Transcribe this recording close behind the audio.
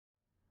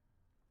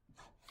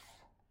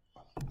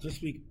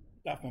This week,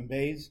 Daf and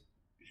Beis,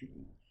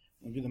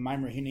 we'll do the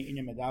Maimer Hine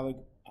Inya Medalig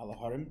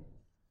Alaharim,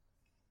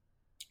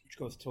 which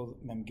goes till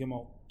Mem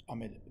Gimel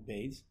Amid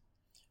Beis,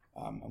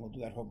 and we'll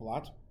do that whole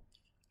blot.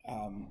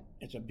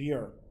 It's a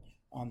beer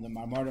on the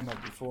Marmarim of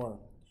before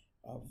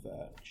of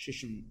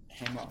Shishim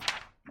Hema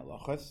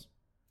Malachas,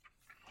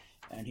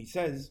 and he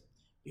says,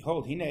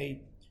 behold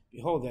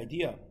the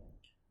idea,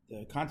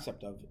 the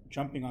concept of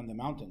jumping on the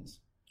mountains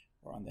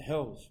or on the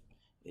hills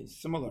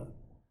is similar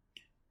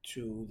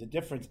to the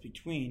difference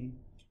between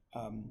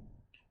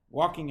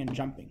walking and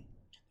jumping.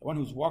 The one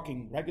who's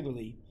walking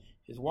regularly,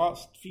 his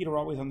feet are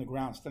always on the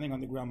ground, standing on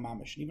the ground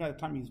mamish. And even at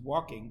the time he's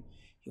walking,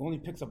 he only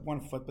picks up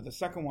one foot, but the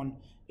second one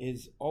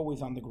is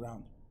always on the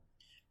ground.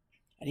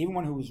 And even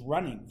one who is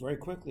running very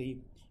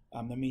quickly,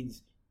 that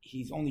means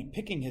he's only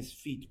picking his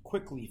feet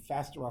quickly,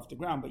 faster off the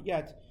ground, but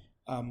yet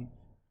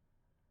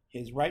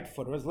his right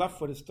foot or his left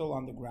foot is still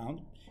on the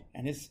ground,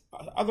 and his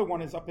other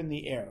one is up in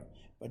the air.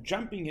 But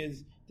jumping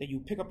is that you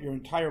pick up your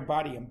entire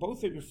body and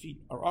both of your feet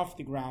are off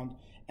the ground,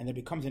 and there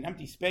becomes an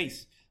empty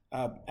space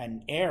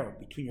and air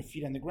between your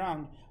feet and the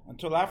ground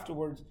until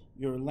afterwards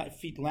your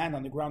feet land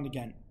on the ground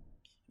again.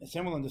 The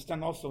same will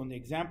understand also in the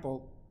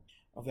example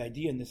of the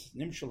idea in this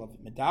nimshal of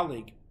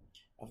medalig,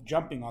 of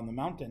jumping on the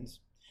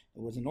mountains.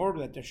 It was in order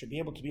that there should be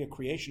able to be a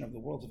creation of the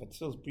worlds of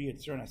Atzilus, Bria,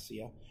 Tzir, and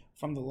Asiya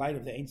from the light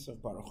of the Ein Sof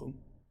Baruch Hu.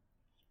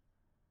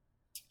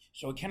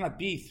 So it cannot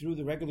be through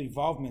the regular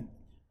involvement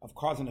of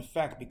cause and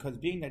effect, because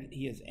being that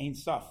he is Ein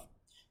Sof,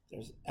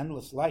 there's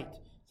endless light.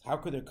 So how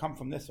could there come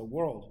from this a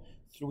world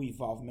through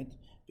involvement?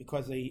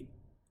 Because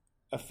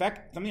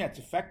something that's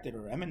affected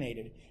or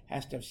emanated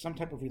has to have some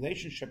type of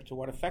relationship to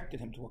what affected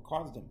him, to what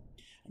caused him.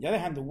 On the other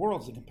hand, the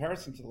worlds, in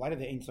comparison to the light of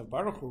the Ein Sof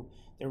Baruch Hu,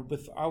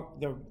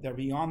 they're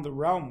beyond the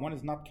realm. One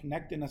is not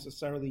connected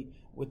necessarily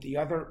with the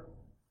other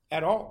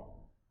at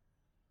all.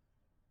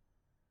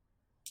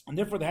 And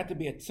therefore there had to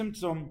be a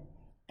tzimtzum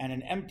and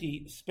an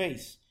empty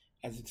space,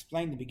 as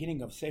explained in the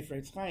beginning of Sefer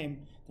Eitz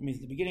Chaim. That means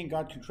in the beginning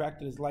God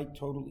contracted his light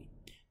totally.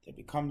 It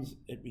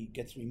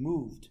gets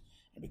removed,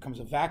 it becomes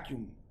a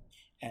vacuum,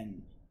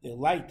 and the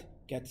light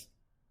gets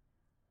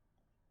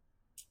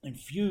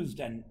infused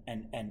and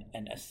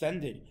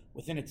ascended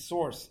within its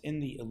source in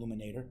the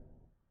illuminary,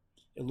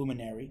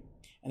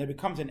 and there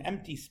becomes an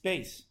empty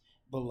space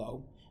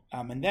below,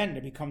 and then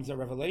there becomes a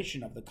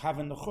revelation of the Kav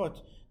and the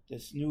Chut,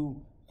 this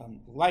new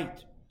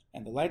light,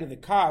 and the light of the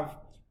Kav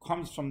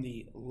comes from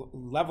the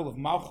level of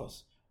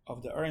Malchus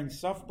of the Ein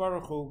Sof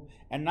Baruch Hu,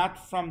 and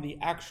not from the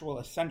actual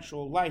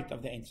essential light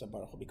of the Ein Sof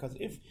Baruch Hu. Because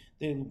if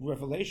the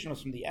revelation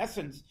was from the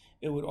essence,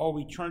 it would all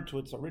return to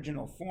its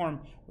original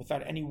form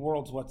without any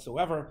worlds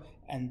whatsoever.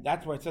 And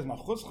that's why it says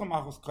Malchuscha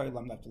Malchus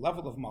Kailam, that the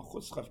level of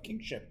Malchuscha, of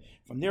kingship.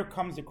 From there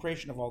comes the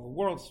creation of all the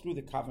worlds through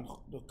the Kav and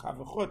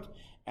Chut.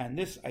 And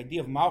this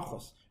idea of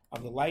Malchus,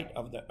 of the light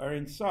of the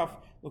Ein Sof,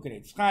 look at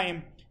Eitz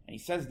Chaim, and he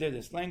says there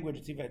this language,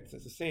 it's even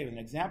to say an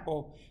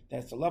example, that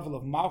it's the level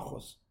of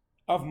Malchus,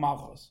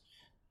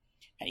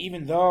 And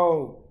even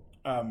though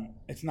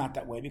it's not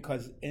that way,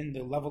 because in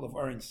the level of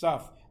Ein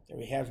Sof,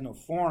 there has no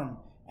form,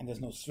 and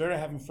there's no sphere,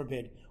 heaven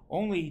forbid,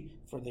 only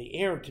for the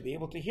air to be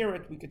able to hear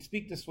it, we could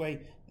speak this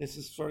way. This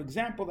is, for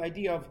example, the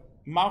idea of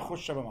Malchus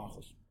Sheba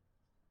Malchus.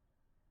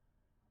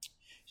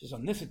 So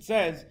on this it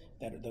says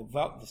that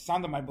the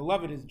sound of my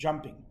beloved is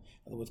jumping.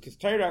 In other words, because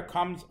Torah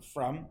comes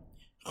from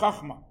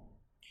Chachma,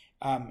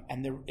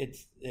 and the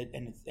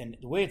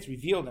way it's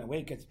revealed and the way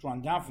it gets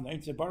drawn down from the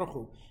Ein Sof Baruch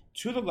Hu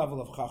to the level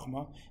of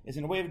Chachma is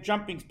in a way of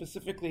jumping,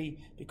 specifically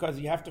because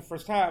you have to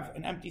first have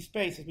an empty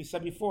space, as we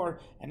said before,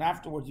 and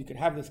afterwards you could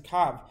have this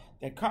Kav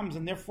that comes,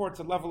 and therefore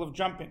it's a level of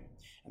jumping.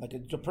 And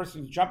like the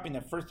person who's jumping,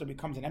 that first there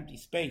becomes an empty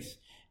space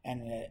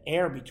and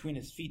air between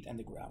his feet and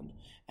the ground,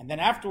 and then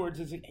afterwards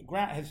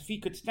his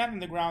feet could stand on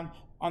the ground.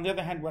 On the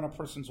other hand, when a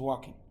person's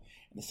walking.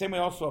 In the same way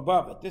also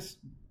above, that this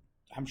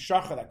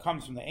Hamshacha that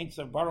comes from the Ein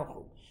Sof Baruch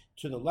Hu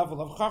to the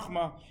level of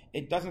Chachma,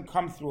 it doesn't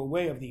come through a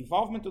way of the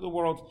evolvement of the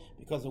world,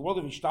 because the world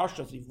of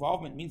Ishtarshas,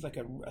 evolvement means like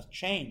a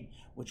chain,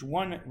 which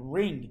one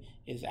ring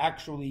is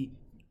actually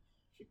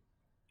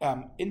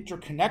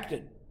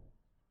interconnected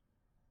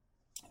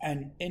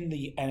and in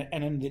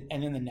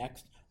the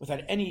next,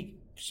 without any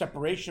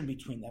separation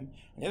between them.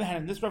 On the other hand,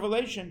 in this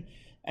revelation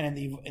and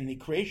in the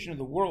creation of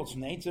the worlds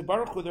from the Ein Sof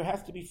Baruch Hu, there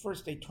has to be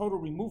first a total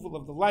removal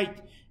of the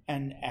light,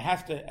 and it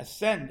has to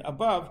ascend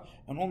above,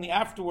 and only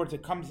afterwards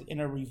it comes in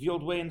a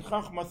revealed way in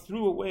Chachma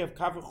through a way of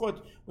Kav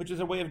Chut, which is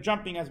a way of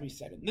jumping, as we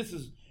said. And this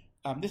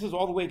is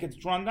all the way it gets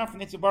drawn down from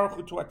the Ein Sof Baruch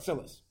Hu to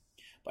Atzilus.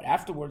 But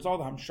afterwards, all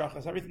the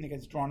Hamshachas, everything that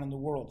gets drawn in the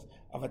world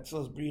of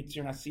Atzilus, Bria, Tzir,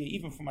 and Asiya,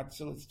 even from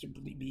Atzilus to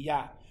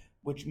Biyah,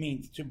 which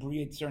means to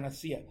Bria, Tzir, and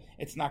Asiya,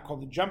 it's not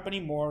called a jump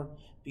anymore,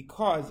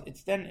 because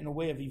it's then in a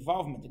way of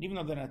evolvement. And even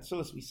though in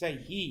Atzilus we say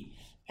he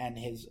and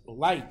his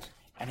light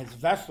and his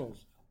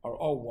vessels are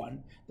all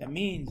one, that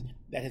means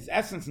that his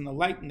essence and the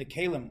light and the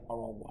Kalim are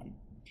all one.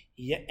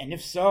 And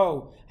if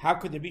so, how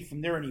could there be from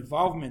there an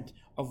evolvement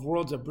of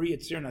worlds of Bria,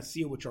 Tzir, and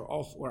Asiya, which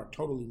are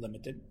totally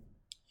limited?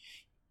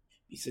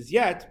 He says,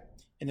 yet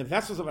in the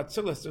vessels of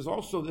Atzilus, there's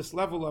also this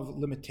level of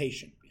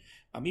limitation.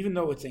 even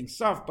though it's Ein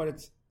Sof, but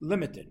it's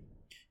limited.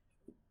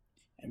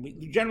 And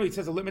generally it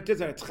says the limit is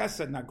that it's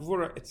Chesed,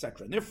 Nagvura,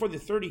 etc. And therefore the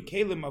 30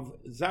 Kalim of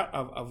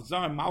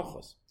Zah and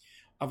Malchus,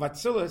 of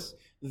Atzilus,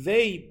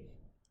 they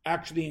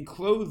actually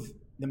enclose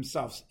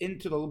themselves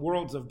into the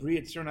worlds of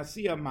Bria Tzir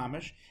Nasiya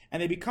Mamish,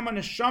 and they become a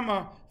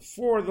neshama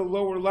for the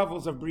lower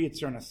levels of Bria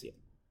Tzir Nasiya.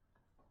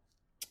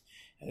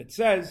 And it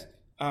says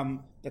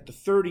that the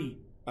 30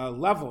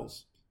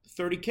 levels, the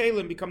 30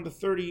 Kalim become the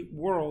 30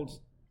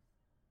 worlds,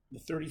 the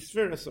 30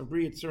 spheres of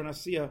Bria Tzir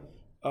Nasiya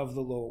of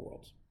the lower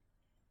worlds.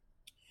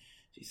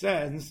 She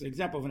says, and this is an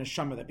example of a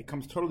neshama that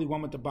becomes totally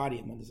one with the body,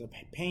 and when there's a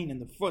pain in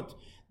the foot,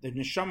 the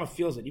neshama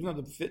feels it. Even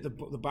though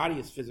the body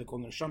is physical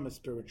and the neshama is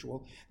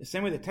spiritual, the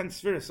same way the 10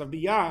 spheres of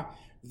Biyah,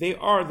 they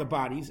are the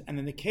bodies, and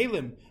then the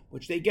Kalim,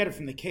 which they get it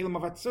from the Kalim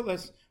of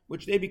Atzilus,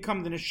 which they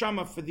become the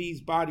neshama for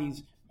these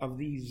bodies of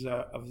these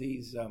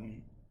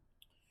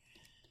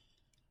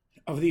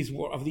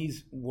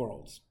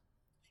worlds.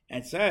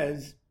 And it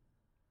says,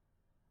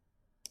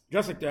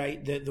 just like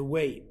the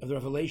way of the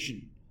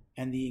revelation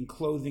and the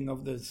enclothing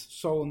of the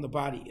soul in the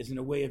body is in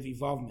a way of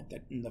evolvement,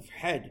 that in the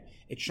head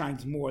it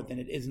shines more than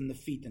it is in the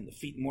feet, and the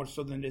feet more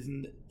so than it is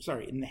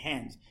in the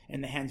hands,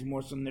 and the hands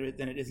more so than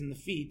it is in the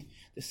feet.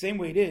 The same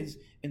way it is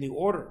in the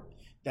order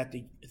that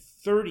the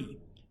 30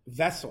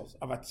 vessels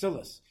of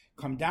Atzilus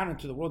come down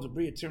into the worlds of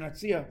Bria Tzir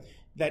Nasiya,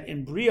 that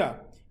in Bria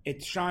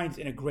it shines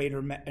in a greater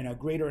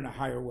and a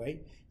higher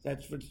way.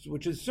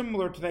 Which is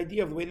similar to the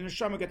idea of the way the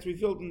neshama gets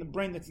revealed in the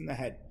brain that's in the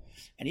head.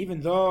 And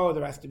even though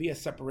there has to be a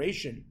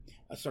separation,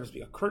 so to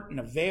speak, a curtain,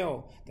 a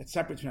veil that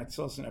separates between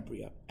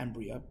Atzilus and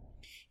Bria,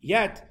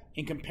 yet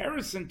in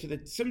comparison to the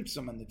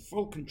tzimtzum and the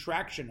full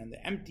contraction and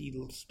the empty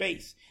little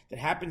space that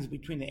happens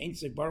between the Ein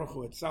Sof Baruch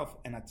Hu itself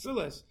and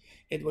Atzilus,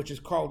 which is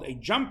called a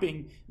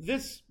jumping,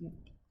 this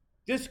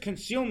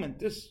concealment,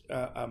 this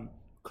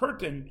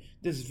curtain,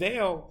 this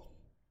veil,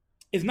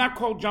 is not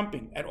called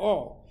jumping at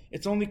all.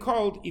 It's only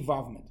called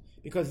evolvement,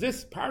 because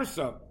this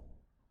parsa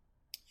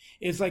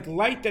is like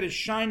light that is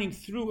shining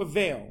through a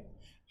veil.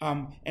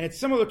 And it's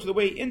similar to the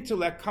way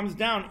intellect comes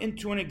down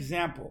into an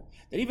example,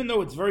 that even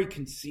though it's very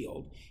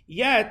concealed,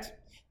 yet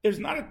there's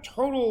not a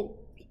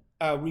total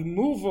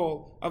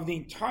removal of the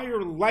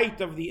entire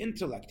light of the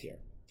intellect here.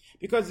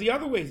 Because the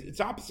other way,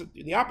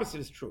 the opposite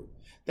is true,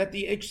 that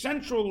the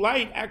essential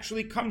light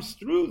actually comes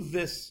through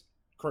this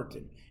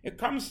curtain. It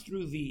comes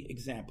through the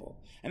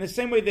example. And the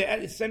same way the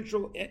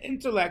essential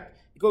intellect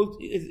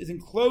is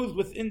enclosed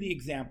within the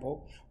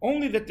example,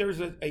 only that there's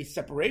a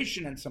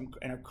separation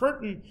and a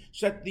curtain,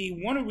 so that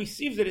the one who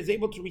receives it is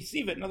able to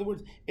receive it. In other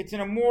words, it's in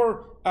a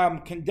more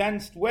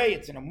condensed way,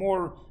 it's in a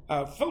more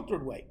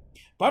filtered way.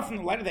 But from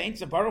the light of the Ein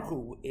Sof Baruch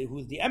Hu, who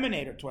is the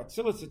emanator to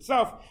Atzilus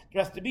itself,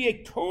 there has to be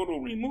a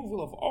total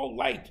removal of all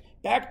light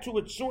back to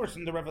its source,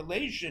 and the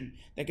revelation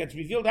that gets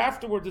revealed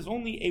afterwards is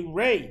only a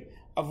ray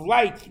of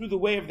light through the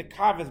way of the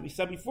Kav, as we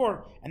said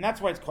before, and that's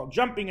why it's called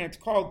jumping, and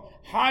it's called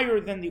higher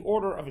than the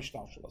order of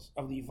Ishtalshalos,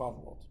 of the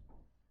evolved world.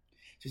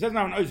 So he says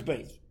now in Oz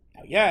Beis,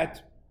 now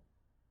yet,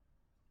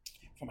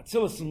 from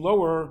Atzilus and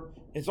lower,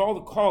 it's all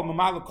called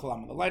Mamala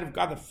Kolam, the light of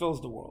God that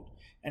fills the world,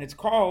 and it's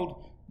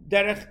called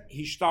Derech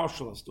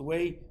Hishtalshalos, the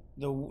way,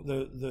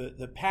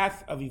 the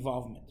path of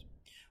evolvement.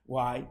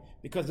 Why?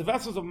 Because the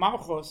vessels of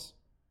Malchus,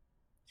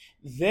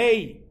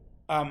 they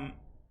are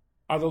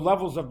the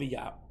levels of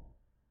Biyah.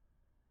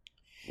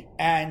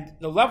 And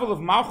the level of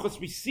Malchus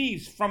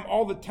receives from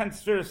all the 10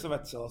 spheres of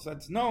Atzilus. So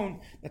it's known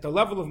that the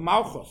level of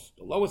Malchus,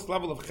 the lowest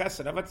level of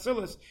Chesed of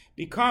Atzilus,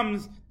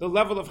 becomes the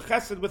level of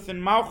Chesed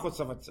within Malchus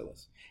of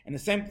Atzilus. And the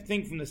same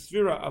thing from the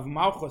Sphira of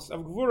Malchus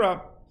of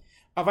Gvura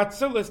of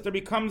Atzilus, there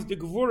becomes the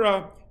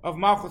Gvura of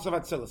Malchus of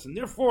Atzilus. And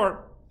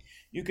therefore,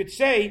 you could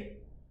say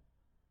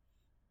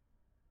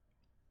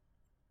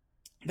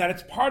that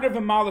it's part of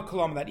a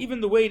Malakalam, that even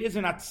the way it is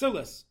in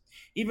Atzilus,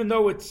 even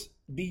though it's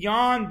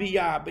beyond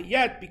Biyah, but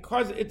yet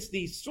because it's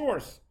the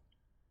source,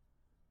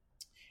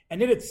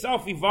 and it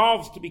itself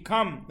evolves to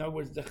become, in other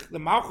words, the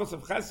Malchus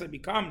of Chesed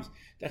becomes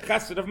the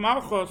Chesed of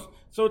Malchus,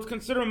 so it's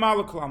considered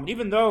Malakalam. And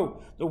even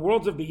though the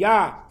worlds of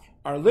Biyah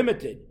are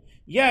limited,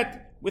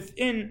 yet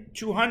within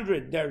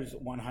 200 there's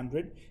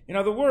 100. In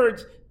other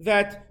words,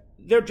 that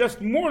they're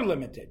just more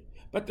limited.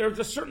 But there's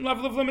a certain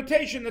level of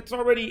limitation that's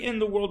already in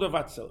the world of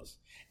Atzilus.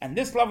 And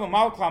this level of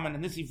Malaklam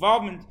and this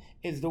evolvement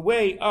is the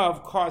way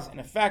of cause and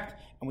effect.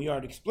 And we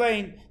already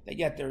explained that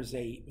yet there's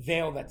a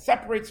veil that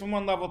separates from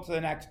one level to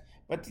the next,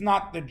 but it's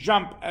not the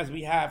jump as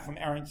we have from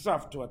Ein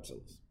Sof to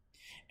Atzilus.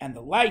 And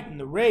the light and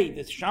the ray,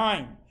 this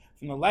shine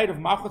from the light of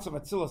Malchus of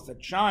Atzilus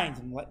that shines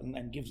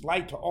and gives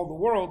light to all the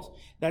worlds,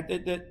 and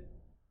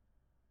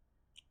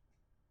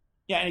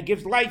it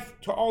gives life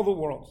to all the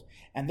worlds.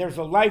 And there's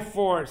a life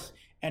force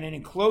and an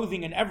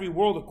enclosing in every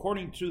world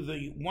according to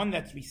the one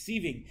that's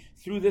receiving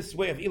through this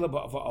way of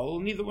Ilaba of A'ol.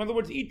 In other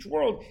words, each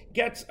world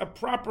gets a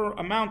proper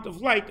amount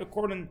of light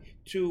according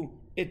to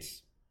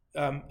its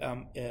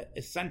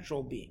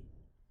essential being.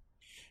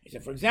 He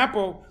said, for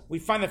example, we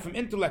find that from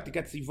intellect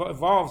it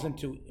evolves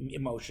into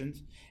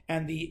emotions,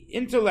 and the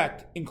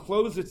intellect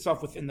encloses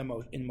itself within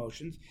the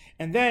emotions,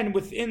 and then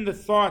within the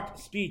thought,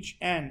 speech,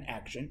 and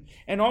action,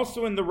 and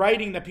also in the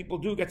writing that people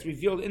do gets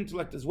revealed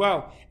intellect as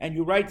well, and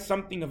you write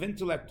something of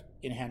intellect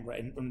in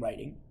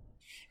writing.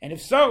 And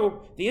if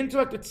so, the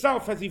intellect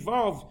itself has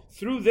evolved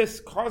through this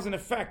cause and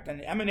effect,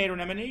 and emanator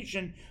and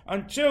emanation,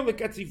 until it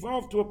gets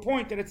evolved to a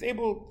point that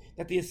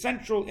that the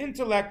essential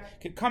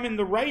intellect can come in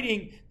the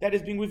writing that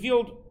is being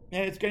revealed,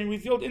 and it's getting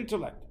revealed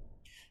intellect.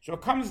 So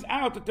it comes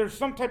out that there's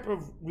some type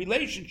of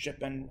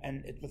relationship, and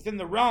it's within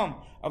the realm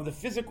of the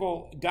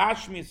physical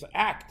Gashmias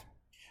act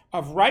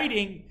of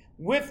writing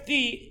with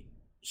the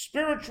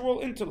spiritual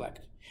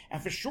intellect.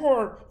 And for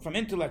sure, from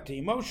intellect to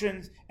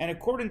emotions, and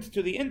according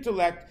to the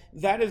intellect,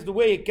 that is the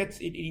way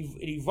it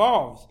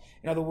evolves.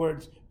 In other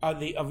words, of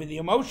the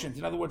emotions.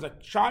 In other words, a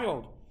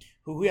child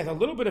who has a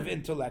little bit of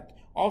intellect,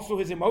 also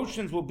his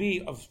emotions will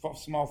be of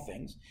small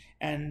things.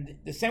 And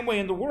the same way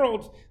in the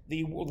world,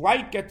 the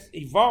light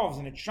evolves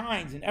and it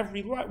shines in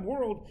every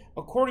world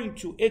according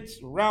to its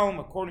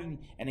realm,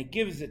 and it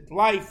gives it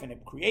life and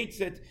it creates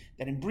it.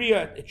 That in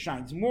Bria it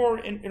shines more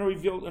in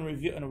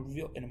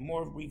a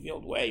more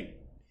revealed way.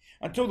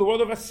 Until the world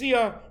of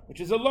Asiya,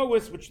 which is the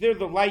lowest, which there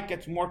the light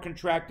gets more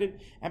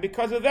contracted, and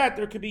because of that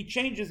there could be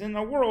changes in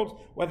the world,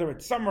 whether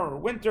it's summer or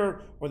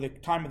winter, or the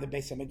time of the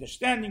Beis HaMikdash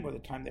standing, or the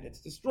time that it's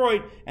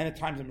destroyed, and the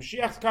times of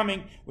Mashiach's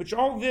coming, which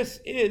all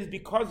this is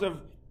because of,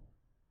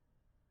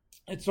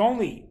 it's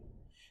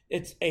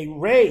a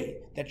ray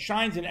that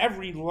shines in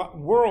every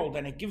world,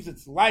 and it gives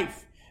its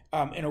life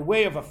in a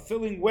way of a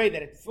filling way,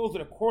 that it fills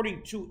it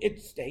according to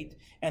its state,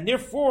 and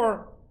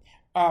therefore,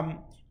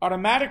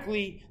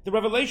 automatically, the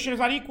revelation is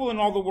not equal in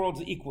all the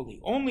worlds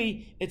equally.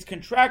 Only it's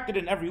contracted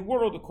in every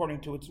world according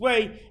to its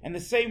way, and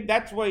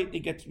that's why it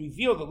gets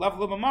revealed, the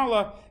level of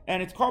Mamala,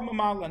 and it's called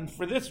Mamala, and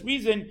for this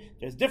reason,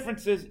 there's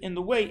differences in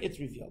the way it's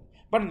revealed.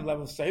 But in the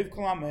level of Seiv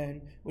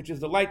Kalamen, which is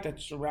the light that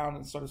surrounds,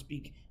 and so to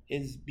speak,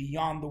 is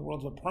beyond the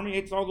worlds, what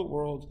permeates all the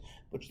worlds,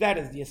 which that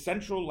is the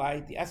essential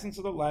light, the essence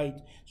of the light,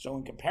 so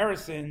in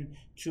comparison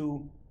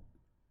to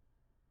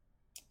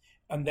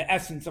the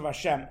essence of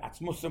Hashem,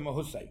 Atzmusa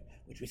Mahusay,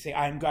 which we say,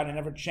 I am God and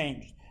never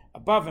changed.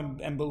 Above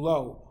and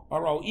below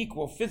are all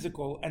equal,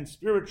 physical and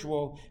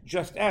spiritual,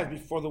 just as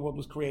before the world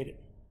was created.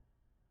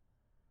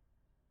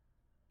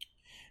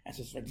 And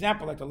so, for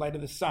example, like the light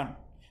of the sun,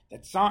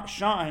 that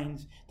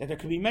shines, that there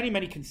could be many,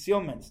 many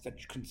concealments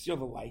that conceal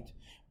the light,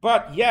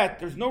 but yet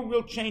there's no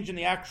real change in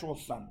the actual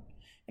sun.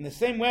 In the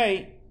same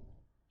way,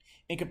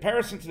 in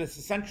comparison to this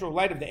essential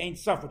light of the Ein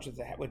Sof, which is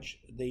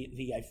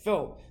the I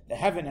fill, the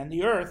heaven and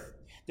the earth,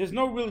 there's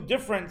no real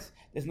difference.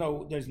 There's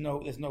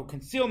no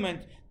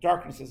concealment.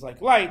 Darkness is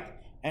like light,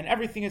 and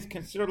everything is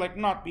considered like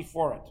not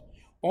before it.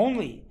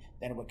 Only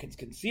then what gets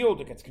concealed,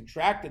 it gets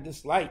contracted,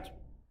 this light,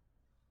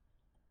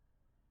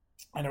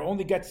 and it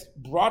only gets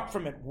brought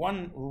from it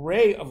one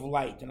ray of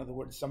light. In other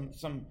words,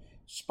 some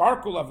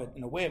sparkle of it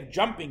in a way of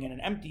jumping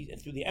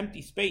through the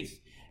empty space,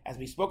 as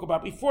we spoke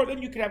about before.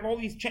 Then you could have all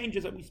these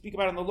changes that we speak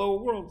about in the lower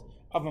world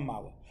of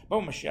Mamala. But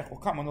when Mashiach will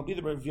come, and there'll be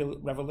the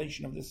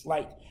revelation of this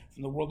light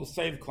from the world of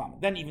Seiv Klam,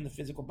 then even the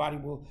physical body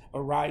will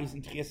arise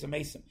in Tchias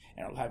HaMesim,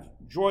 and it'll have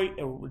joy,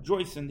 it will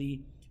rejoice in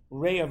the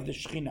ray of the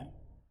Shekhinah,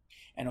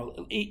 and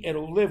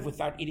it'll live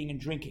without eating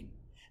and drinking,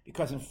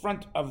 because in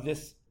front of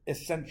this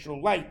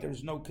essential light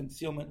there's no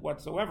concealment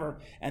whatsoever,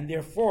 and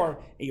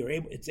therefore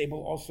it's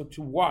able also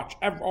to watch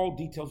all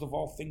details of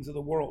all things of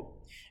the world.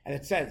 And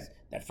it says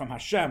that from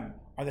Hashem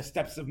are the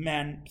steps of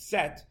man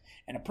set,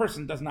 and a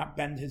person does not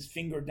bend his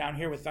finger down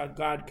here without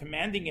God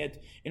commanding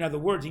it. In other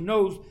words, he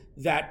knows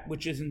that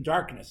which is in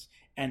darkness,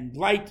 and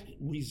light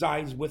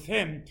resides with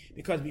him,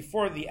 because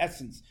before the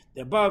essence,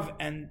 the above,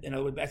 and in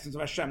other words, the essence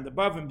of Hashem, the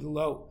above and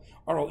below,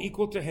 are all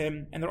equal to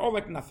him, and they're all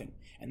like nothing.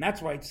 And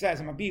that's why it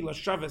says, Amabi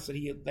Lashavas,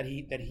 that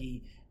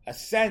he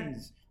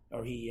ascends,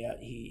 or he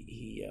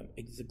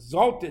is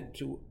exalted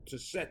to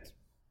sit.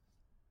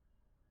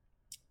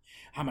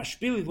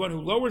 Hamashpili, the one who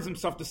lowers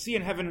himself to see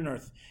in heaven and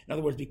earth. In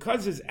other words,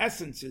 because his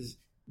essence is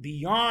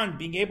beyond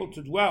being able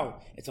to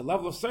dwell, it's a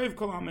level of Seiv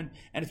Kalaman,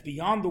 and it's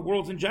beyond the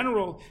worlds in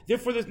general.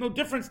 Therefore, there's no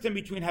difference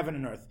between heaven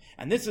and earth.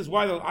 And this is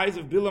why the eyes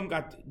of Bilam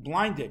got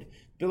blinded.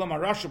 Bilam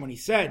HaRasha, when he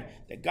said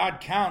that God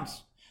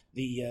counts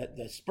the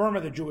sperm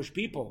of the Jewish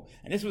people,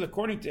 and this was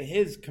according to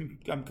his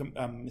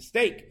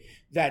mistake,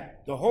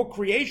 that the whole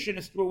creation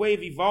is through a way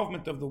of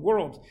evolvement of the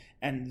world,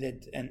 and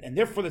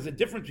therefore there's a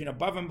difference between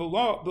above and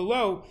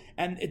below,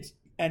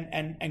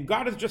 and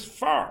God is just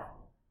far,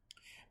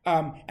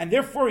 and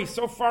therefore he's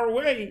so far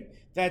away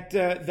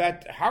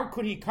that how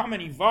could he come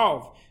and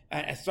evolve?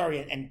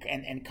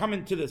 And come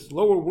into this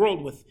lower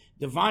world with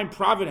divine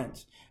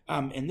providence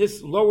in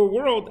this lower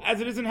world as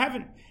it is in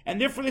heaven. And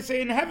therefore they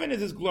say in heaven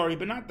is his glory,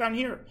 but not down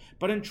here.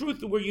 But in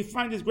truth, where you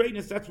find his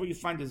greatness, that's where you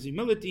find his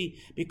humility,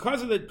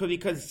 because of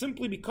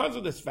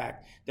this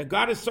fact that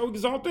God is so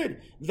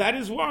exalted. That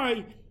is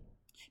why,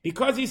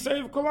 Because he's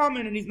Soiv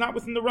Kolamin and he's not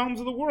within the realms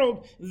of the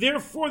world,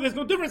 therefore there's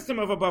no difference to him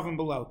of above and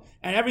below.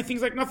 And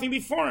everything's like nothing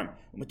before him.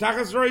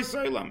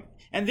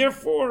 And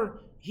therefore,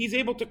 he's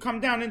able to come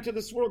down into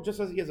this world just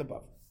as he is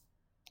above.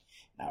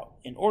 Now,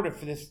 in order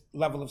for this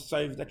level of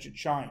Soiv that should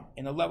shine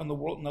in the level of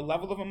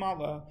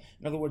Amala,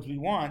 in other words, we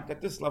want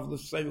that this level of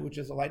Soiv, which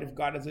is the light of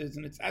God as it is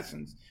in its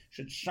essence,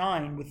 should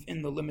shine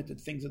within the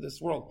limited things of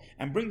this world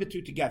and bring the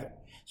two together.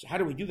 So how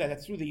do we do that?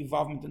 That's through the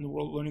involvement in the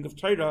world learning of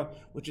Torah,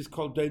 which is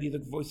called Daidi, the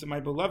voice of my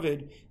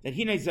beloved, that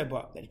Hine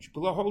Zeba, that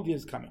Behold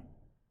is coming.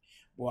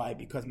 Why?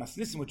 Because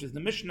Masnisim, which is the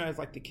Mishnah, is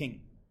like the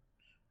king,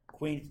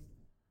 queen.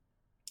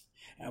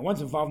 And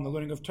one's involved in the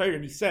learning of Torah,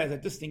 and he says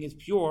that this thing is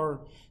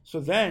pure, so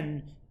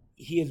then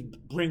he is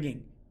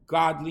bringing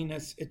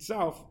godliness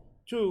itself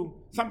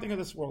to something of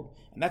this world.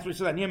 And that's what he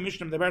said, that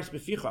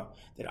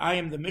I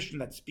am the Mishnah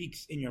that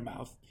speaks in your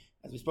mouth.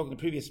 As we spoke in the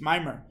previous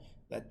Mimer,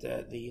 that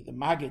the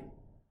Maggid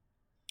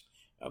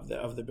of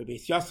the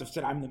Beis Yosef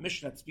said, I'm the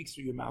Mishnah that speaks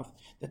through your mouth.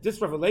 That this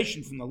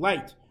revelation from the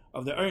light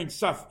of the Ein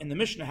Sof in the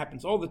Mishnah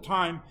happens all the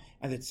time,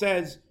 as it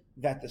says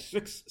that the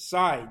 6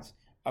 sides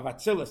of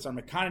Atzilus are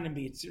Mekanin and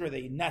Yitzira,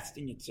 they nest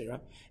in Yitzira,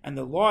 and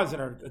the laws that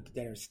are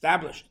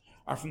established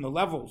are from the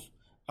levels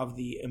of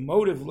the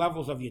emotive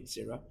levels of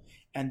Yitzira,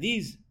 and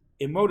these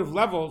emotive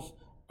levels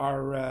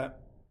are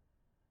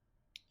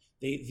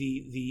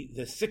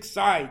the 6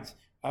 sides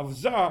of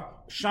Zah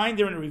shine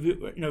there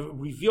in a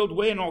revealed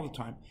way and all the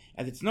time.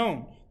 And it's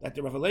known that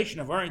the revelation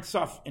of Ein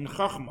Sof in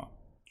Chachma,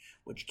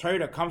 which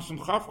Torah comes from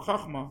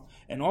Chachma,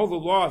 and all the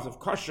laws of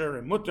Kosher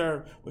and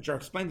Mutter, which are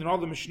explained in all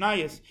the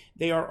Mishnayos,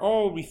 they are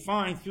all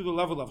refined through the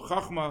level of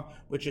Chachma,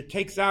 which it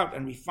takes out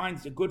and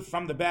refines the good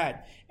from the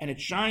bad. And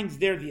it shines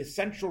there the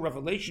essential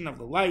revelation of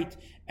the light,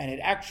 and it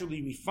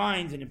actually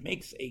refines and it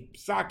makes a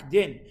psak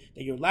din,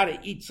 that you're allowed to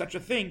eat such a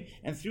thing,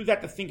 and through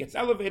that the thing gets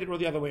elevated, or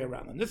the other way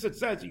around. And this it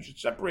says you should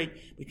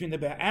separate between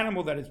the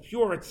animal that is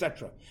pure,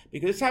 etc.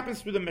 Because this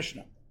happens through the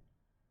Mishnah.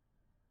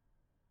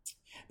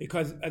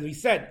 Because, as we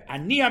said,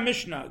 Aniya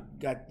Mishnah,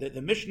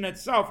 the Mishnah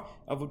itself,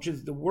 of which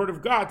is the word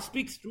of God,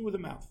 speaks through the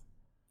mouth.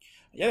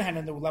 On the other hand,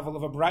 in the level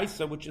of a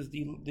brisa, which is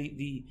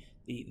the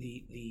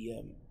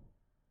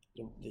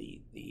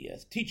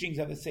teachings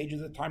of the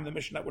sages at the time of the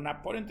Mishnah that were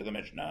not put into the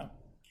Mishnah,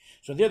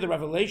 so there the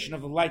revelation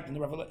of the light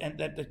and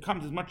that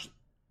comes is much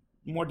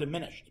more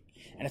diminished.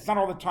 And it's not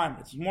all the time.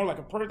 It's more like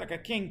a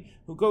king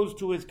who goes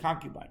to his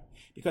concubine.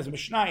 Because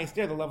Mishnah is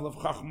there the level of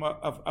Chachma,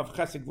 of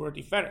Chesed, Gvura,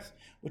 Tiferes,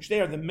 which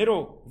they are the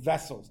middle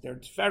vessels. They're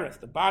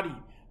Tiferes, the body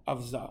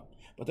of Zah.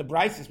 But the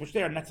Brises, which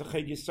they are Netzach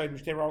Yesod,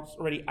 which they're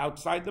already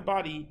outside the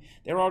body,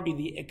 they're already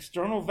the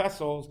external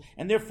vessels,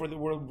 and therefore the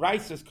word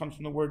Brises comes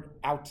from the word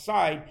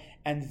outside,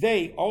 and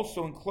they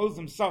also enclose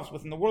themselves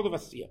within the world of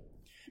Asiyah.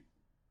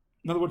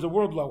 In other words, a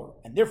world lower.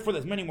 And therefore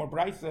there's many more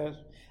Brises,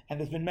 and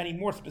there's been many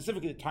more,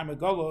 specifically the time of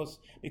Golos,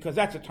 because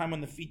that's the time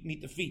when the feet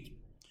meet the feet,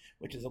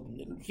 which is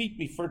the feet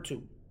referred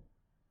to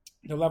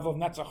the level of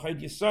Netzach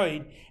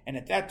Yesod, and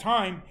at that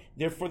time,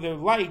 therefore the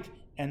light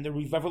and the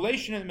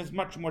revelation in them is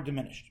much more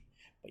diminished.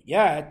 But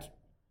yet,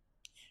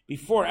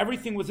 before,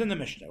 everything was in the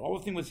Mishnah.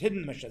 Everything was hidden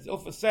in the Mishnah. As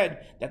Ilfa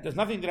said, that there's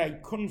nothing that I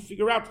couldn't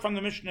figure out from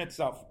the Mishnah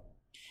itself.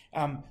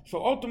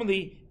 So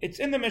ultimately, it's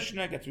in the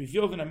Mishnah, it gets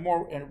revealed in a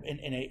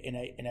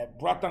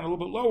brought down a little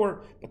bit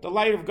lower, but the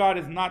light of God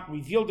is not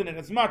revealed in it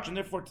as much, and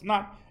therefore it's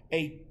not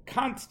a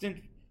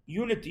constant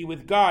unity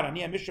with God,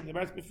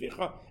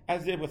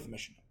 as did with the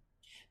Mishnah.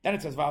 Then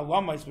it says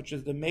Va'alamas, which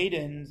is the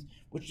maidens,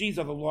 which these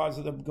are the laws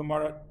of the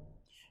Gemara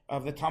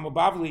of the Talmud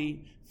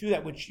Bavli, through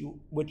that which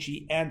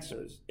he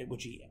answers, and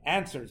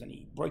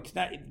he breaks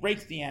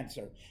the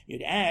answer.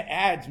 It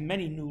adds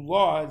many new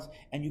laws,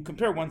 and you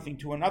compare one thing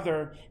to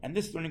another. And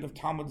this learning of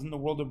Talmud is in the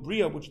world of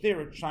Bria, which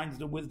there it shines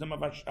the wisdom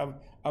of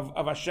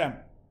Hashem.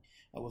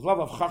 It was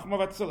love of Chachma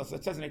Vatzilas.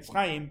 It says in Eitz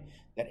Chaim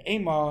that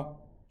Ema,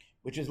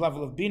 which is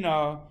level of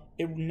Bina,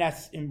 it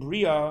nests in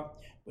Bria,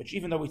 which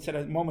even though we said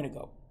a moment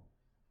ago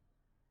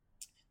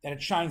that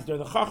it shines there,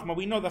 the Chachma,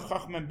 we know that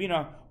Chachma and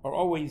Bina are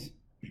always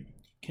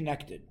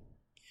connected.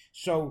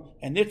 So,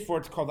 and therefore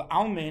it's called the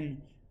Almin,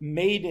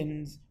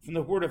 maidens, from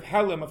the word of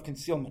Helim, of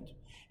concealment.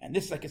 And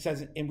this, like it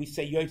says, and we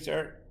say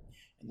Yotzer,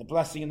 and the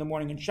blessing in the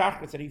morning in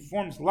Shachris, that he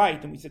forms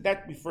light, and we said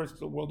that refers to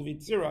the world of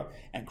Yitzira,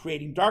 and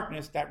creating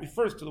darkness, that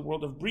refers to the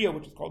world of Bria,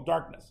 which is called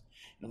darkness.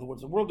 In other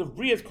words, the world of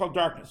Bria is called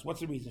darkness. What's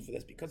the reason for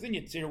this? Because in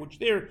Yitzira, which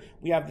there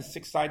we have the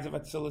 6 sides of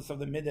Atzilus, of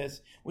the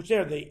Midas, which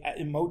there are the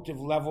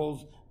emotive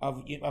levels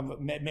of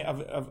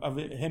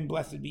him,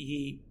 blessed be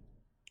he.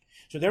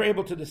 So they're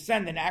able to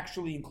descend and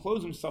actually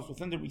enclose themselves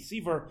within the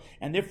receiver,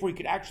 and therefore he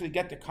could actually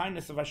get the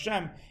kindness of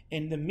Hashem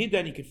in the midah,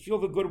 and he could feel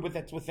the good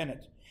that's within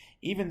it.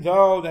 Even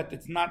though that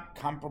it's not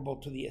comparable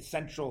to the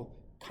essential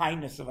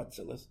kindness of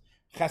Atzilus,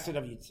 chesed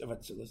of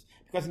Atzilus,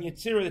 because in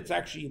Yitzira it's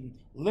actually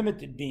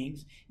limited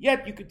beings,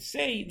 yet you could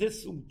say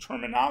this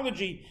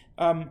terminology,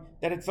 that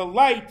it's a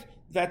light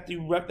that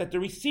the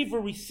receiver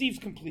receives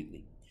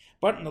completely.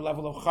 But in the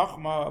level of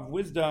Chachma, of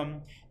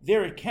wisdom,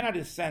 there it cannot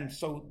ascend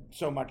so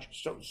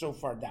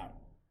far down.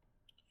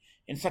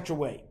 in such a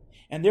way.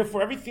 And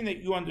therefore, everything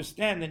that you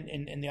understand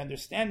in the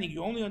understanding, you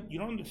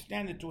don't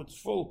understand it to its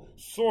full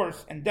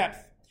source and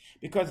depth.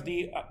 Because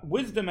the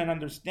wisdom and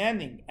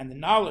understanding and the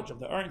knowledge of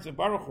the Eretz of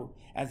Baruch Hu,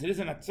 as it is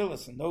in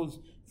Atzilus, and those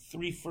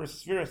 3 first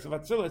spheres of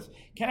Atzilus,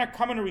 cannot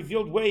come in a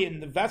revealed way in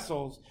the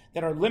vessels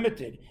that are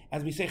limited.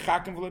 As we say,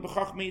 Chakim v'lo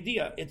b'chach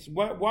me'idiyah. It's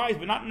wise,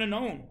 but not in the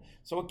known.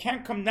 So it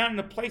can't come down in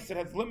a place that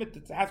has limits,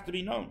 it has to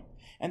be known.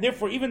 And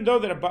therefore, even though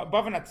that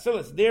above in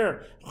Atzilus,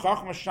 there,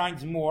 Chachma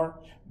shines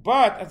more,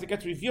 but as it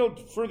gets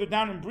revealed further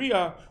down in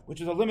Bria,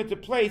 which is a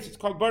limited place, it's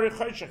called Bari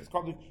Chayshach, it's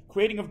called the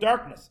creating of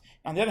darkness.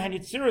 On the other hand,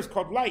 Yitzirah is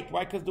called light.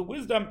 Why? Because the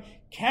wisdom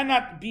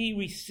cannot be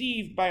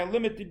received by a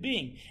limited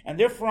being. And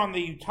therefore, on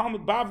the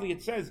Talmud Bavli,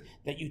 it says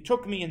that you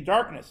took me in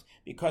darkness,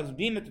 because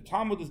being that the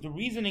Talmud is the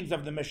reasonings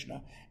of the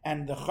Mishnah,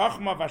 and the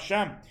Chachma of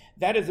Hashem,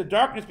 that is a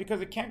darkness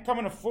because it can't come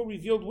in a full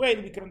revealed way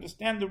that we can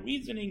understand the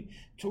reasoning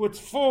to its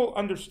full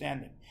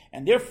understanding.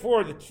 And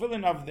therefore, the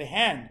tefillin of the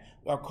hand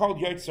are called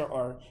Yotzer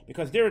Or,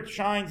 because there it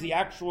shines the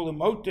actual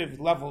emotive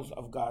levels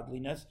of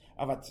godliness,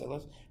 of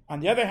Atzilus. On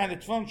the other hand, the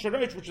tefillin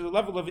Shorosh, which is the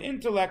level of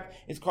intellect,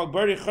 is called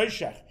Bari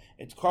Choshech.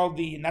 It's called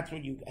and that's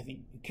what you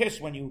kiss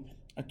when you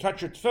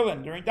touch your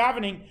tefillin during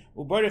davening.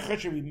 Bari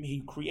Choshech,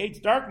 he creates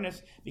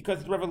darkness,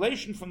 because the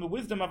revelation from the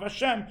wisdom of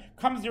Hashem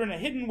comes there in a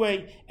hidden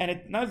way, and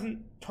it's not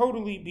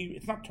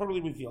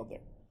totally revealed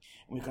there.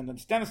 We can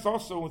understand this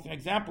also with an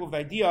example of the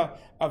idea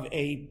of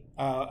a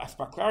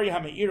aspaklaria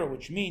ha'me'ira,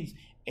 which means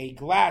a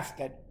glass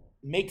that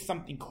makes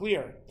something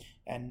clear.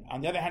 And on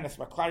the other hand,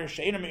 aspaklaria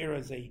she'ena me'ira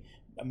is a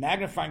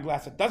magnifying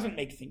glass that doesn't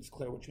make things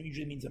clear, which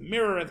usually means a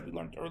mirror, as we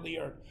learned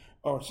earlier,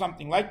 or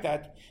something like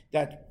that,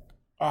 that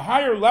a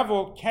higher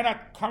level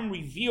cannot come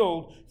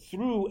revealed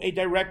through a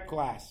direct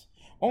glass,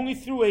 only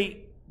through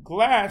a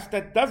glass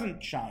that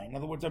doesn't shine. In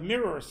other words, a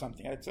mirror or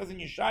something. It says in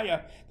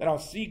Yeshaya that I'll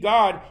see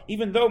God,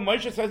 even though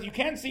Moshe says you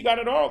can't see God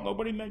at all.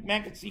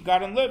 Man can see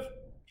God and live.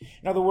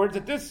 In other words,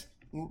 that this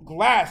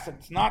glass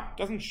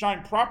doesn't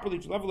shine properly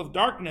to the level of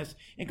darkness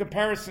in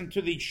comparison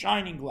to the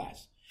shining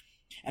glass.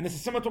 And this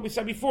is similar to what we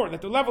said before,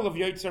 that the level of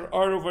Yotzer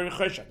Or over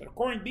Chesed, that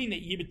according to being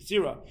that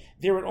Yibitzira,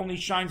 there it only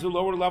shines the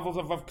lower levels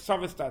of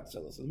Ksavas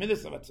Atzilus, the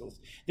Midas of Atzilus.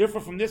 Therefore,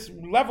 from this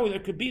level, there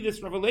could be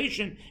this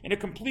revelation in a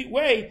complete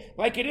way,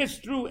 like it is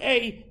through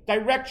a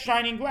direct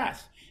shining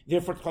glass.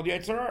 Therefore, it's called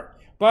Yotzer Or.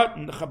 But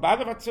in the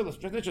Chabad of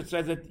Atzilus, it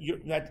says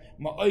that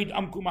Ma'od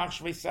Amku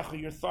Machshvei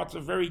Secha, your thoughts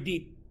are very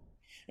deep,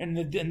 and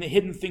the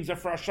hidden things are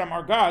for Hashem,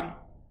 our God.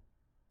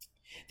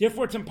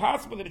 Therefore, it's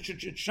impossible that it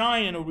should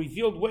shine in a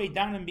revealed way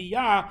down in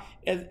Biyah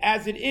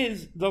as it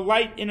is the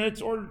light in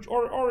its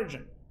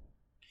origin.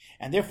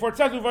 And therefore, it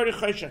says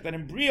that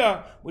in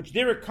Bria, which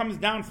there it comes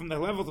down from the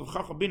levels of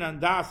Chacham Bina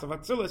and Das of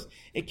Atzilus,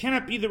 it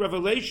cannot be the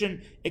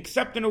revelation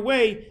except in a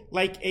way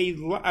like a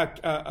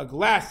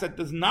glass that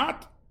does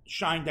not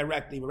shine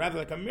directly, but rather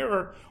like a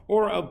mirror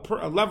or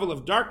a level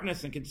of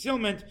darkness and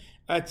concealment,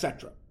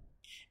 etc.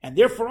 And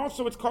therefore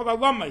also it's called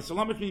alamais.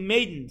 Alamais means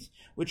maidens,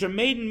 which a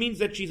maiden means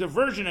that she's a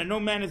virgin and no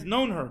man has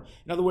known her.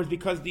 In other words,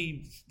 because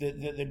the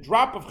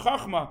drop of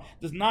chachma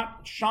does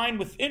not shine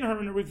within her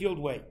in a revealed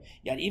way.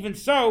 Yet even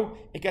so,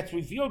 it gets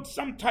revealed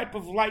some type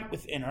of light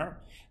within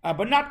her,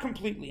 but not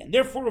completely. And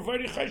therefore,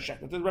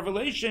 that the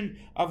revelation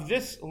of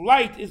this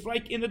light is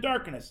like in the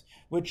darkness,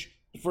 which,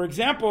 for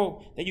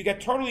example, that you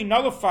get totally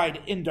nullified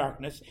in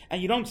darkness and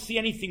you don't see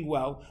anything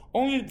well.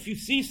 Only if you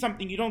see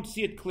something, you don't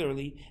see it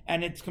clearly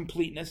and its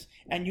completeness,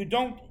 and you're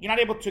not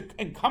able to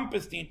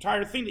encompass the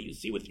entire thing that you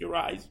see with your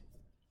eyes,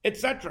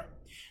 etc.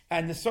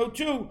 And so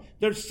too,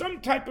 there's some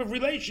type of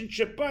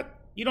relationship, but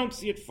you don't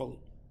see it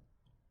fully.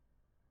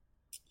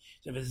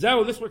 So this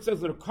is what it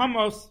says,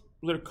 L'rkamos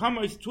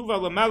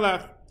tuva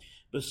l'melech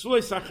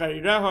b'sulei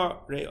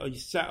sacharireha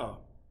re'oiseo.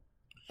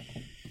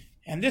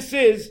 And this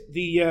is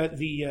the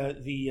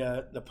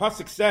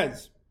pasuk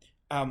says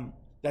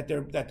that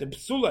the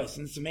psulos,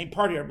 and it's the main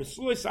part here,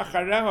 psulos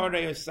achareha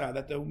re'osa,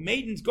 that the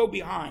maidens go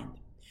behind,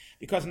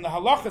 because in the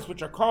halachas,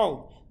 which are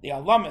called the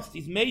alamis,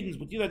 these maidens,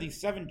 which are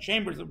these 7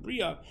 chambers of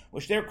bria,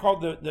 which they're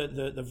called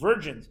the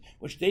virgins,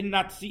 which they did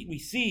not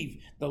receive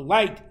the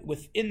light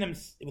within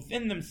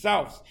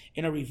themselves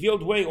in a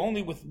revealed way.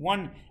 Only with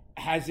one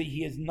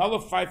he is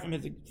nullified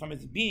from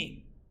his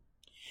being,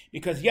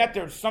 because yet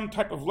there's some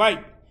type of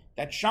light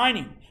that's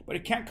shining, but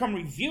it can't come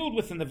revealed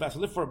within the vessel.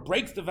 Therefore, it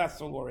breaks the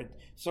vessel, or it,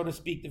 so to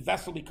speak, the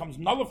vessel becomes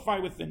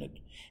nullified within it,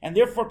 and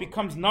therefore it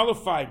becomes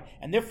nullified,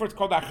 and therefore it's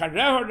called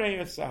achareha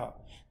re'yasah.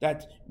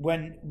 That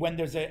when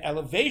there's an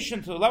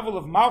elevation to the level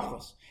of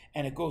Malchus,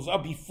 and it goes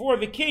up before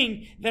the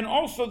king, then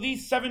also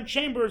these 7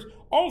 chambers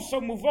also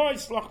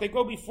muvah, they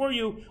go before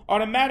you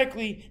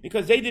automatically,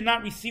 because they did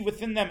not receive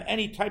within them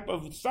any type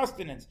of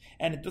sustenance,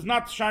 and it does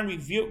not shine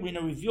in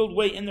a revealed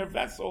way in their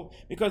vessel,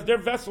 because their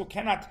vessel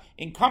cannot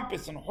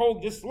encompass and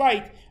hold this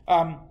light,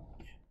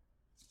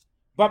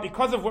 but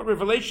because of what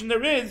revelation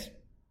there is,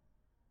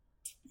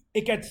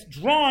 it gets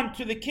drawn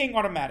to the king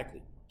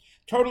automatically,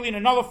 totally in a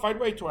nullified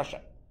way to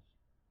Hashem.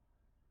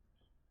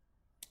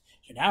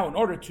 So now, in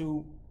order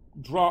to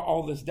draw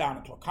all this down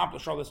and to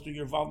accomplish all this through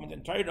your involvement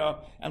in Torah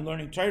and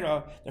learning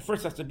Torah, there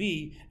first has to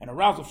be an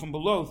arousal from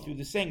below through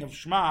the saying of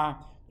Shema,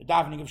 the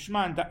davening of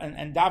Shema,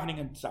 and davening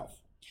itself.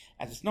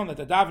 As it's known that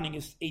the davening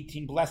is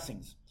 18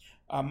 blessings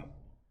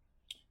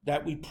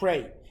that we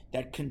pray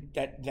that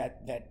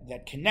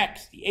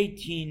connects the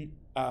 18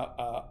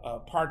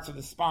 parts of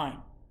the spine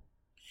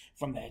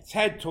from its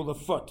head to the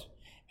foot,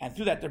 and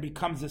through that there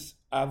becomes this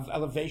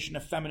elevation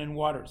of feminine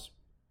waters.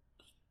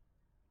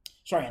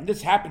 And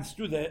this happens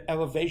through the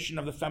elevation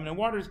of the feminine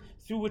waters,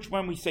 through which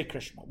when we say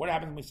Krishma. What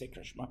happens when we say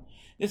Krishma?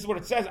 This is what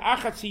it says,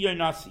 Achas hi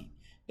yonasi,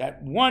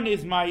 that one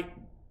is my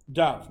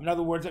dove. In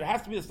other words, it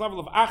has to be this level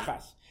of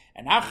Achas.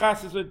 And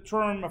Achas is a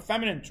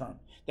feminine term,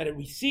 that it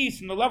receives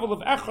from the level of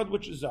Echad,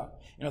 which is Zah.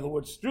 In other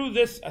words, through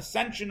this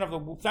ascension of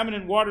the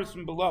feminine waters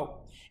from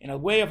below, in a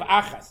way of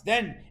Achas,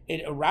 then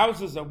it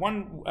arouses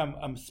one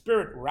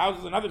spirit,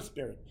 arouses another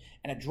spirit,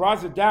 and it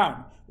draws it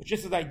down, which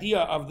is the idea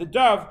of the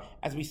dove.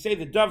 As we say,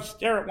 the doves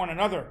stare at one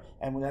another,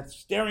 and when that's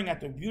staring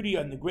at the beauty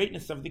and the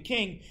greatness of the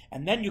king,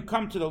 and then you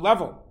come to the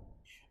level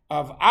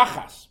of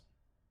Achas,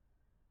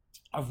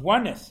 of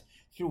oneness,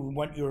 through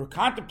what you're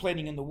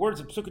contemplating in the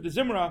words of Pesukah de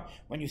Zimra,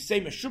 when you say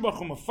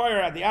Meshubachum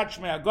Afire Adiyat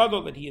Shmei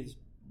Agadol, that he is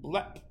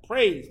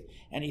praised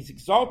and he's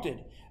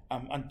exalted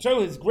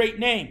until his great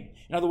name.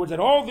 In other words, that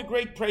all the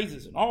great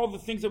praises and all the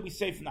things that we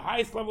say from the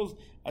highest levels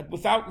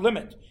without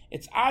limit,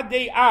 it's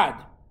Adei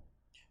Ad,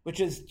 which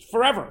is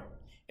forever.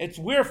 It's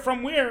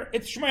from where?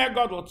 It's Shmei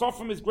Agadol. It's all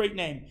from his great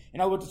name.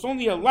 In other words, it's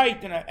only a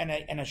light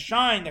and a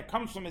shine that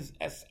comes from his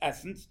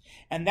essence.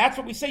 And that's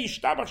what we say,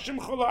 Yishtabach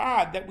Shimcha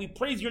La'ad, that we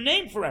praise your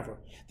name forever.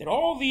 That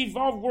all the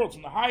evolved worlds,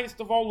 in the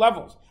highest of all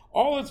levels,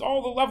 all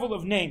the level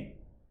of name.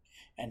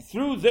 And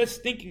through this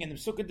thinking in the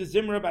Pesukah de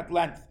Zimra at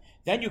length,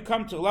 then you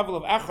come to the level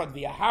of Echad,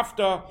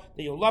 V'yahavta,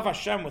 that you love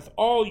Hashem with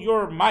all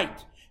your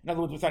might. In other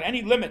words, without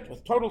any limit,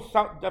 with total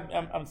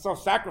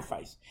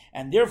self-sacrifice.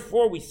 And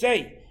therefore we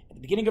say, at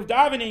the beginning of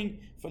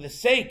davening, for the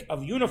sake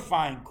of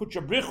unifying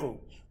Kutchabrichu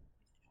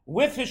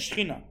with his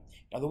Shechina.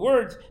 In other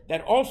words,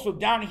 that also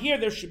down here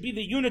there should be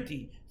the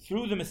unity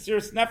through the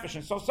Mesiras Nefesh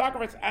and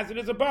self-sacrifice as it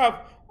is above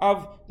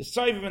of the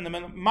Sovim and the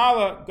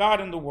Mala,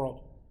 God in the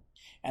world.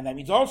 And that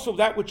means also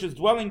that which is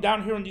dwelling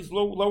down here in these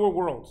lower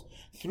worlds.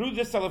 Through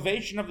this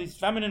elevation of these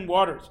feminine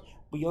waters,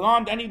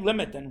 beyond any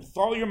limit and with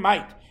all your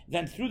might,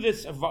 then through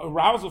this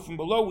arousal from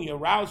below, we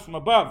arouse from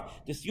above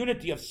this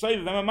unity of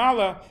Soiv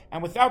Imamala,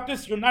 and without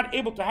this, you're not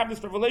able to have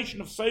this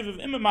revelation of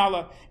Soiv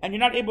Imamala, and you're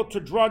not able to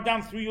draw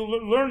down through your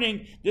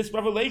learning this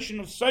revelation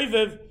of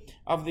Soiv,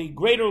 of the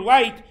greater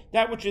light,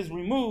 that which is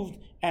removed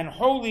and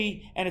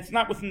holy, and it's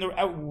not within the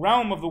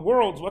realm of the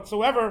worlds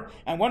whatsoever.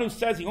 And one who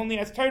says he only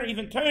has Torah,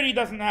 even Torah he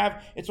doesn't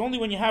have, it's only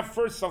when you have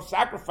first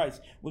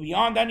self-sacrifice,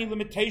 beyond any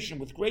limitation,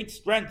 with great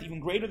strength, even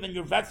greater than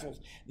your vessels,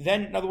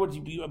 then, in other words,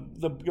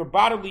 your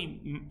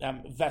bodily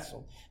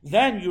vessel,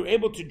 then you're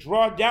able to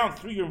draw down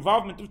through your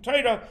involvement of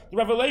Torah, the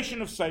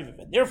revelation of Soiv.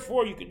 And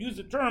therefore, you could use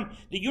the term,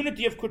 the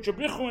unity of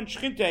Kutchabrichu and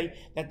Shechinte,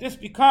 that this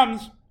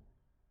becomes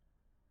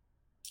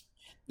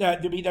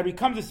there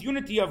becomes this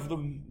unity of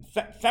the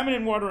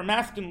feminine water and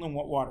masculine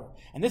water.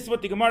 And this is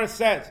what the Gemara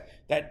says,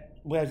 that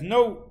there's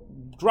no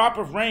drop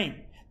of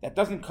rain that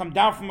doesn't come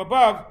down from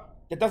above,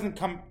 that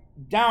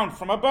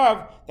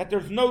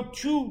there's no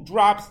two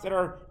drops that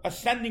are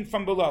ascending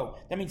from below.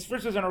 That means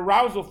first there's an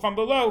arousal from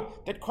below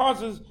that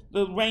causes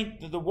the rain,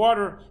 the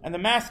water, and the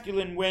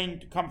masculine rain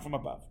to come from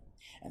above.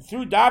 And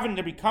through davening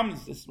there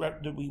becomes this,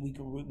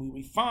 we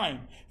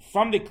refine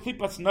from the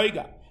klipas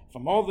noiga,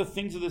 from all the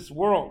things of this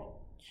world,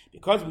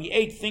 because we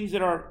ate things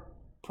that are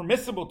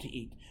permissible to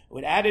eat.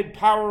 It added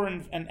power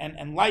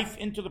and life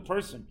into the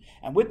person.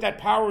 And with that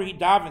power he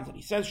davens, and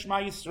he says Shema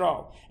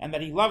Yisrael, and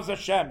that he loves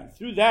Hashem. And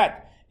through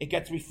that, it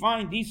gets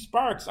refined, these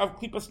sparks of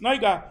klipas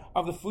noiga,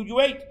 of the food you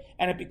ate,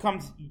 and it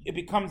becomes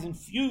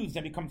infused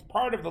and becomes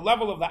part of the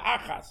level of the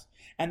achas.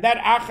 And that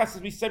achas,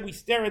 as we said, we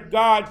stare at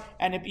God,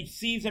 and it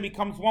perceives and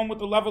becomes one with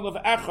the level of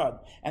echad.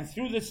 And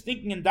through this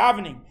thinking and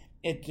davening,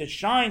 it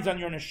shines on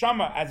your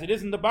neshama as it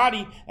is in the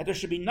body, and there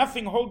should be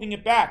nothing holding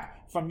it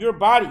back from your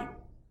body.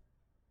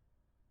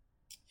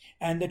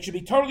 And it should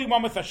be totally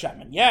one with Hashem.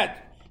 And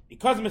yet,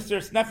 because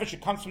Mesiras Nefesh,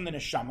 it comes from the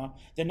neshama,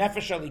 the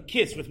nefesh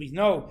alikis, which we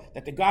know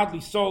that the godly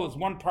soul is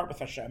one part with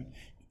Hashem.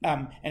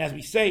 And as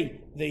we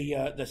say,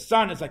 the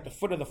son is like the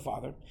foot of the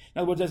father. In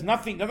other words, there's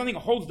nothing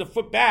holds the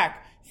foot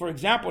back. For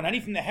example, and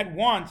anything the head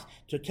wants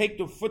to take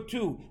the foot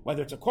to,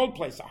 whether it's a cold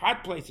place, a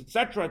hot place,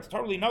 etc., it's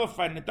totally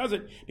nullified, and it does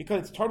it because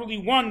it's totally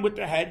one with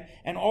the head,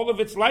 and all of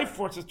its life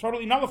force is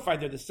totally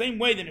nullified. They're the same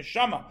way the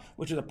neshama,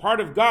 which is a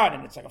part of God,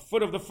 and it's like a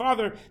foot of the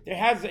Father, there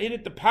has in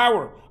it the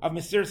power of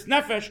Mesiras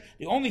Nefesh.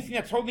 The only thing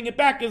that's holding it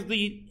back is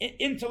the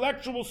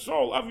intellectual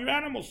soul of your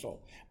animal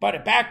soul.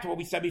 But back to what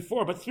we said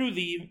before, but through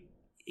the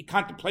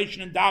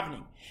contemplation and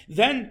davening,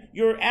 then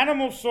your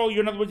animal soul,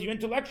 in other words, your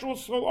intellectual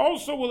soul,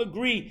 also will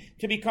agree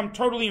to become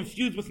totally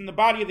infused within the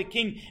body of the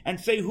king and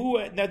say,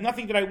 there's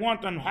nothing that I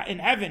want in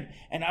heaven,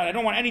 and I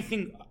don't want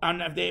anything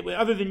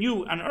other than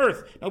you on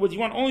earth. In other words, you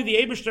want only the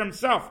Eibishter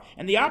himself,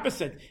 and the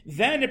opposite.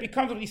 Then it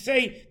becomes what we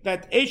say,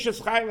 that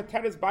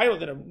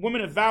that a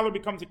woman of valor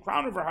becomes the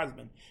crown of her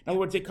husband. In other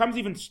words, it comes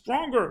even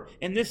stronger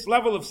in this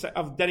level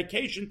of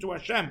dedication to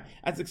Hashem,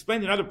 as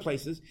explained in other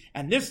places,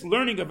 and this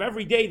learning of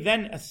every day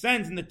then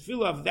ascends in the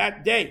tefillah of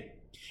that day,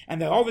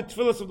 and all the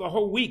tefillahs of the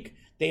whole week,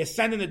 they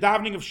ascend in the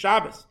davening of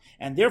Shabbos,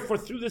 and therefore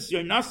through this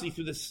Yonasi,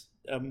 through this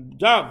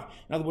dove,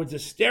 in other words, the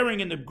staring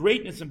in the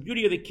greatness and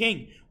beauty of the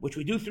king, which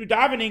we do through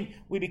davening,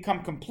 we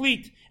become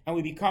complete, and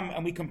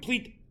we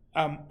complete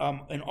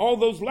in all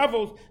those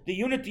levels the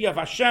unity of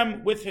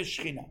Hashem with His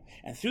Shekhinah.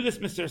 And through this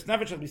Mesiras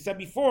Nefesh, as we said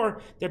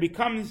before, there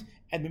becomes,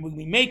 and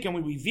we make and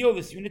we reveal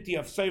this unity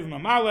of Soiv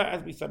Mamala,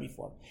 as we said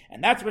before.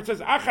 And that's where it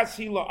says, Achas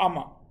hi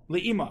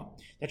le'ima,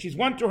 that she's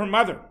one to her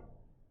mother.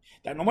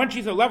 That when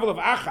she's a level of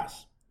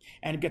Achas,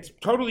 and gets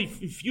totally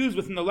infused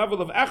within the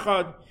level of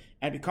Echad,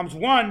 and becomes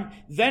one,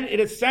 then it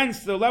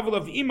ascends to the level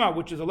of Ima,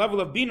 which is a level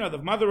of Bina, the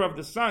mother of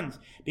the sons.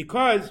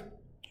 Because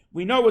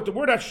we know with the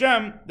word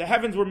Hashem, the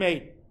heavens were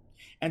made.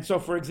 And so,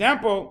 for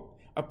example,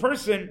 a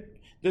person,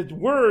 the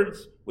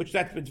words, which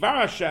that's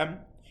B'dvar Hashem,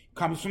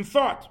 comes from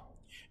thought.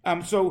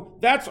 So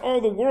that's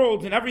all the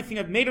world and everything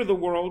that made of the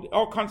world,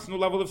 all comes from the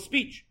level of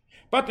speech.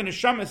 But the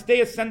neshama stay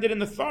ascended in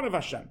the thought of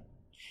Hashem.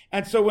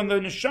 And so when the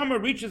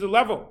neshama reaches a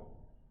level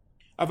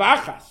of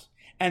achas,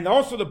 and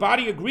also the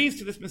body agrees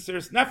to this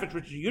Mesiras Nefesh,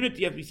 which is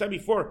unity, as we said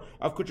before,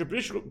 of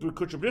Kutchabrichu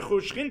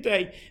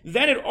Shchinte,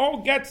 then it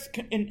all gets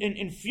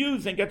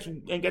infused and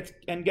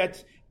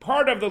gets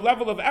part of the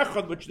level of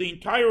Echad, which the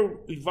entire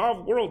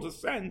evolved world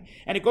ascend,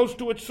 and it goes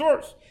to its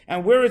source.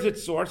 And where is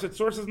its source? Its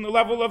source is in the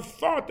level of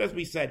thought, as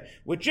we said,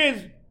 which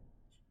is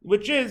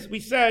we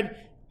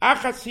said,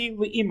 Achas hi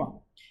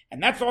le'ima.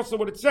 And that's also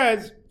what it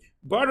says,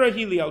 Bara hi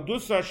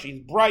li'aldusa, she's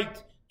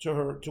bright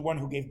to one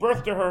who gave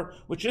birth to her,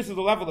 which is the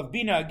level of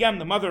Bina, again,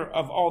 the mother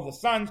of all the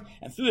sons.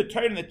 And through the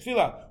Torah and the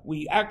Tefillah,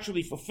 we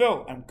actually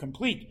fulfill and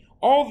complete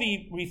all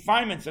the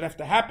refinements that have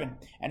to happen,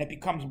 and it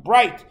becomes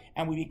bright,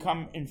 and we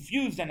become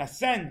infused and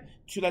ascend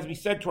to, as we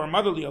said, to our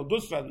mother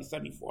li'aldusa, as we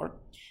said before,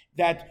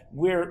 that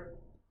where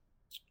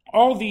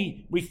all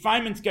the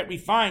refinements get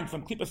refined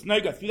from Klippas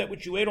Noiga, through that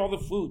which you ate all the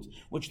foods,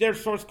 which their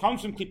source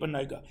comes from Klippas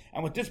Noiga.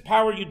 And with this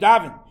power you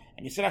daven,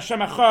 and you said Hashem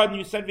Echad, and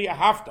you said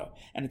V'yahavta,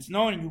 and it's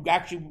known, and you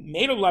actually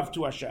made a love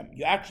to Hashem.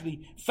 You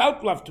actually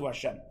felt love to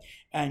Hashem.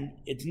 And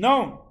it's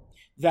known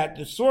that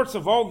the source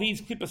of all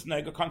these Klippas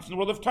Noiga comes from the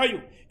world of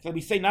Tayu. So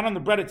we say not on the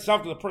bread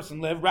itself does a person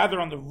live,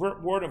 rather on the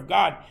word of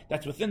God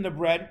that's within the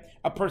bread,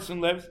 a person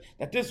lives.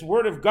 That this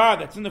word of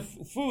God that's in the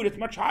food is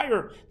much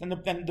higher than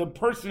the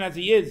person as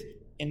he is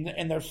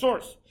in their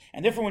source.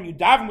 And therefore when you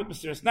daven with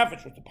Mesiras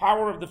Nefesh, with the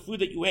power of the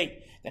food that you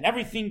ate, then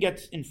everything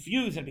gets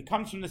infused and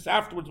becomes from this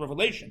afterwards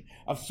revelation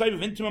of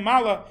Soiv Intima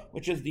Mala,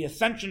 which is the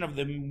ascension of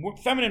the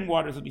feminine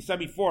waters, as we said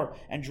before,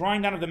 and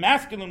drawing down of the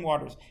masculine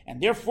waters.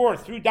 And therefore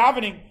through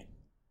davening,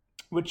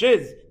 which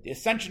is the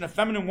ascension of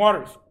feminine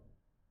waters,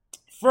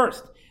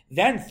 first,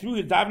 then through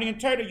the davening and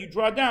Torah, you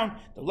draw down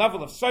the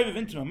level of Soiv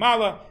Intima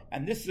Mala,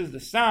 and this is the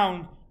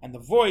sound and the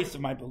voice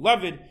of my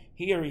beloved.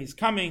 Here he is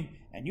coming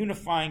and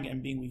unifying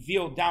and being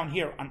revealed down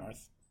here on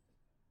earth.